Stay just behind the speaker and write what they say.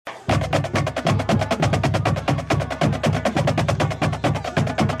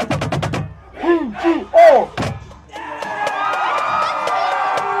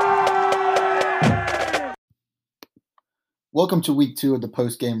Welcome to week 2 of the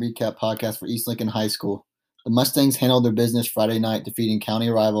post-game recap podcast for East Lincoln High School. The Mustangs handled their business Friday night, defeating county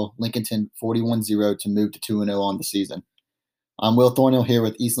rival Lincolnton 41-0 to move to 2-0 on the season. I'm Will Thornhill here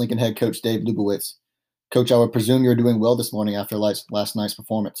with East Lincoln head coach Dave Lubowitz. Coach, I would presume you're doing well this morning after last night's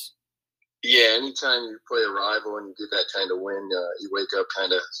performance. Yeah, anytime you play a rival and you get that kind of win, you wake up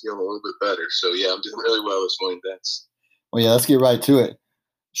kind of feeling a little bit better. So, yeah, I'm doing really well this morning, thanks. Well, yeah, let's get right to it.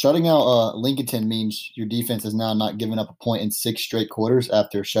 Shutting out Lincolnton means your defense has now not given up a point in 6 straight quarters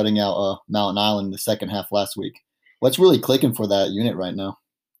after shutting out Mountain Island in the second half last week. What's really clicking for that unit right now?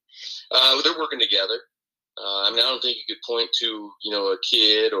 They're working together. I don't think you could point to, a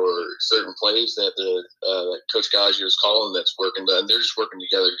kid or certain plays that that Coach Gaggio is calling that's working. They're just working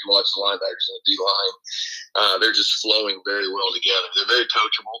together. If you watch the linebackers in the D-line, they're just flowing very well together. They're very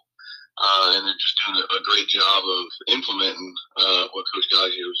coachable. And they're just doing a great job of implementing what Coach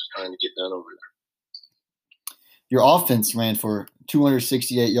Gaggio is trying to get done over there. Your offense ran for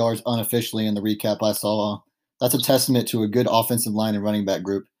 268 yards unofficially in the recap I saw. That's a testament to a good offensive line and running back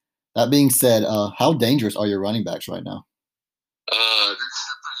group. That being said, how dangerous are your running backs right now?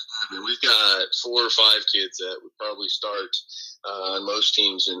 We've got 4 or 5 kids that would probably start on most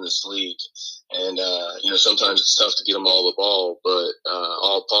teams in this league. And, sometimes it's tough to get them all the ball, but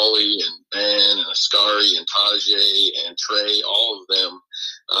all Paulie and Ben and Ascari and Tajay and Trey, all of them,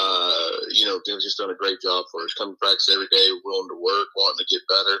 they've just done a great job for us. Come to practice every day, willing to work, wanting to get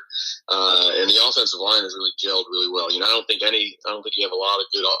better. And the offensive line has really gelled really well. I don't think you have a lot of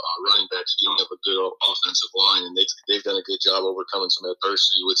good running backs. You don't have a good offensive line, and they've done a good job overcoming some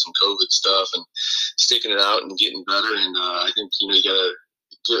adversity with some COVID stuff and sticking it out and getting better. And I think, you got to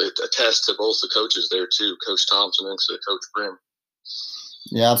give a test to both the coaches there too, Coach Thompson and Coach Brim.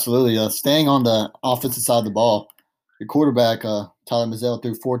 Yeah, absolutely. Staying on the offensive side of the ball, your quarterback, Tyler Mazzell,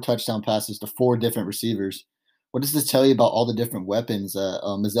 threw 4 touchdown passes to 4 different receivers. What does this tell you about all the different weapons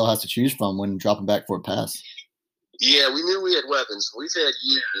Mazzell has to choose from when dropping back for a pass? Yeah, we knew we had weapons. We've had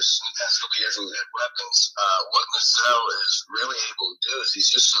years, in the past couple of years, we've had weapons. What Mazzell is really able to do is he's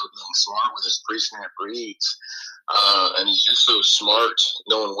just so smart with his pre-snap reads. And he's just so smart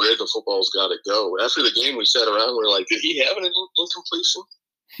knowing where the football's got to go. After the game, we sat around and we were like, did he have an incompletion?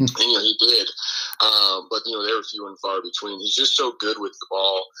 And, he did. But, they were few and far between. He's just so good with the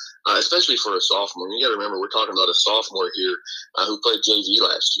ball, especially for a sophomore. You got to remember, we're talking about a sophomore here who played JV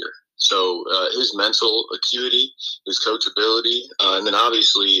last year. So his mental acuity, his coachability, and then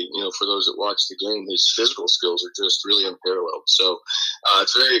obviously, for those that watch the game, his physical skills are just really unparalleled. So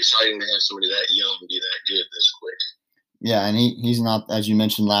it's very exciting to have somebody that young be that good this quick. Yeah, and he's not, as you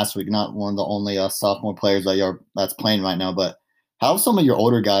mentioned last week, not one of the only sophomore players that's playing right now. But how have some of your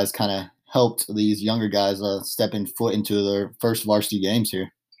older guys kind of helped these younger guys stepping foot into their first varsity games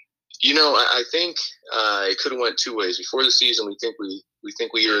here? I think it could have went 2 ways. Before the season, we think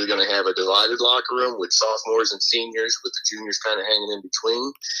we are going to have a divided locker room with sophomores and seniors, with the juniors kind of hanging in between,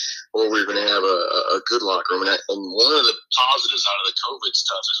 or we're going to have a good locker room. And one of the positives out of the COVID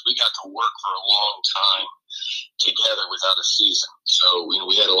stuff is we got to work for a long time together without a season. So,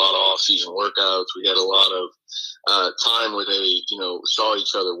 we had a lot of off-season workouts. We had a lot of time where they, saw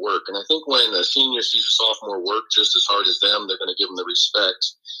each other work. And I think when a senior sees a sophomore work just as hard as them, they're going to give them the respect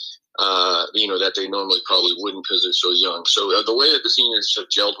that they normally probably wouldn't because they're so young. So the way that the seniors have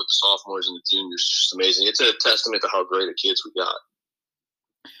gelled with the sophomores and the juniors is just amazing. It's a testament to how great of kids we got.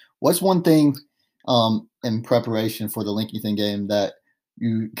 What's one thing in preparation for the Lincoln game that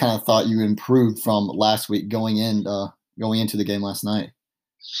you kind of thought you improved from last week going into the game last night?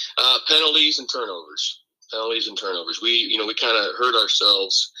 Penalties and turnovers. We kind of hurt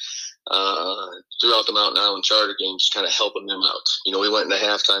ourselves throughout the Mountain Island Charter game, just kind of helping them out. We went into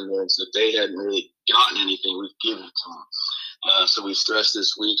halftime minutes that they hadn't really gotten anything. We've given it to them. So we've stressed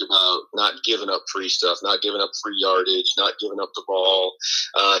this week about not giving up free stuff, not giving up free yardage, not giving up the ball,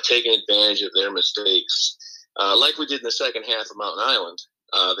 taking advantage of their mistakes, like we did in the second half of Mountain Island.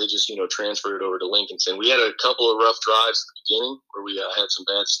 They just, transferred it over to Lincolnton. We had a couple of rough drives at the beginning where we had some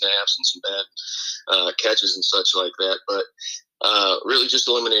bad snaps and some bad catches and such like that. But really just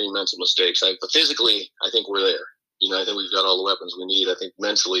eliminating mental mistakes. But physically, I think we're there. I think we've got all the weapons we need. I think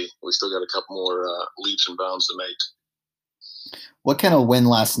mentally, we still got a couple more leaps and bounds to make. What kind of win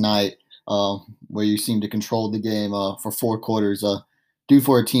last night where you seemed to control the game for 4 quarters do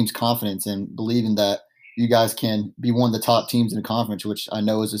for a team's confidence and believing that you guys can be one of the top teams in the conference, which I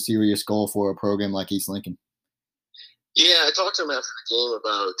know is a serious goal for a program like East Lincoln? Yeah, I talked to him after the game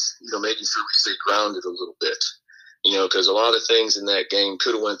about, making sure we stay grounded a little bit. Because a lot of things in that game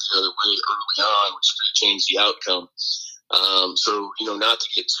could have went the other way early on, which could have changed the outcome. So, not to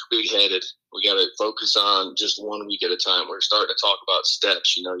get too big-headed, We got to focus on just 1 week at a time. We're starting to talk about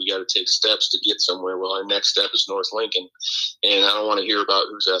steps. You got to take steps to get somewhere. Well, our next step is North Lincoln. And I don't want to hear about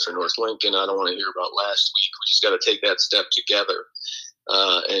who's after North Lincoln. I don't want to hear about last week. We just got to take that step together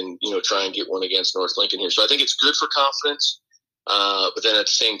and try and get one against North Lincoln here. So I think it's good for confidence. But then at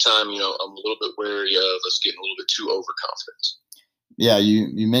the same time, I'm a little bit wary of us getting a little bit too overconfident. Yeah,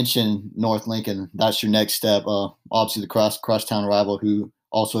 you mentioned North Lincoln. That's your next step. Obviously, the crosstown rival who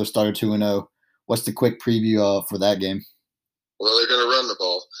also started 2-0. What's the quick preview for that game? Well, they're going to run the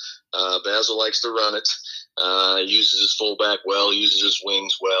ball. Basil likes to run it. Uses his fullback well, uses his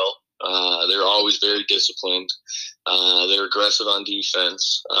wings well. They're always very disciplined. They're aggressive on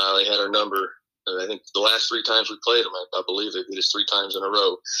defense. They had our number. I think the last 3 times we played them, I believe they beat us 3 times in a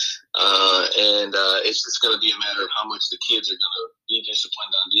row. And it's just going to be a matter of how much the kids are going to be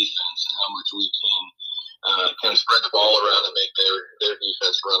disciplined on defense and how much we can kind of spread the ball around and make their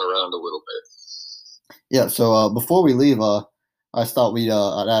defense run around a little bit. Yeah, so before we leave, I thought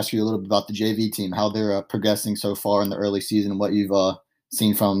I'd ask you a little bit about the JV team, how they're progressing so far in the early season, what you've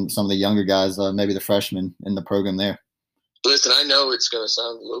seen from some of the younger guys, maybe the freshmen in the program there. Listen, I know it's going to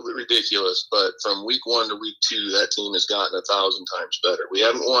sound a little bit ridiculous, but from week 1 to week 2, that team has gotten 1,000 times better. We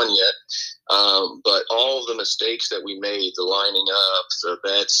haven't won yet, but all of the mistakes that we made, the lining up, the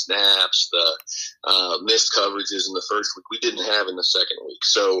bad snaps, the missed coverages in the first week, we didn't have in the second week.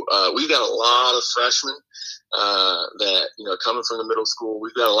 So we've got a lot of freshmen that, coming from the middle school.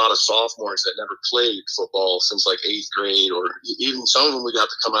 We've got a lot of sophomores that never played football since like 8th grade, or even some of them we got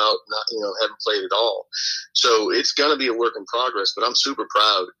to come out, haven't played at all. So it's going to be a work in progress, but I'm super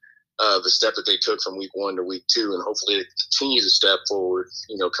proud of the step that they took from week 1 to week 2, and hopefully they continue to step forward,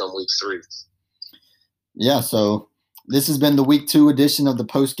 come week 3. Yeah, so this has been the week 2 edition of the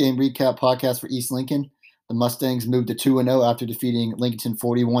post-game recap podcast for East Lincoln. The Mustangs moved to 2-0 after defeating Lincolnton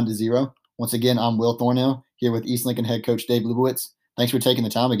 41-0. Once again, I'm Will Thornhill here with East Lincoln head coach Dave Lubowitz. Thanks for taking the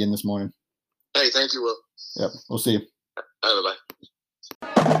time again this morning. Hey, thank you, Will. Yep, we'll see you. Bye-bye.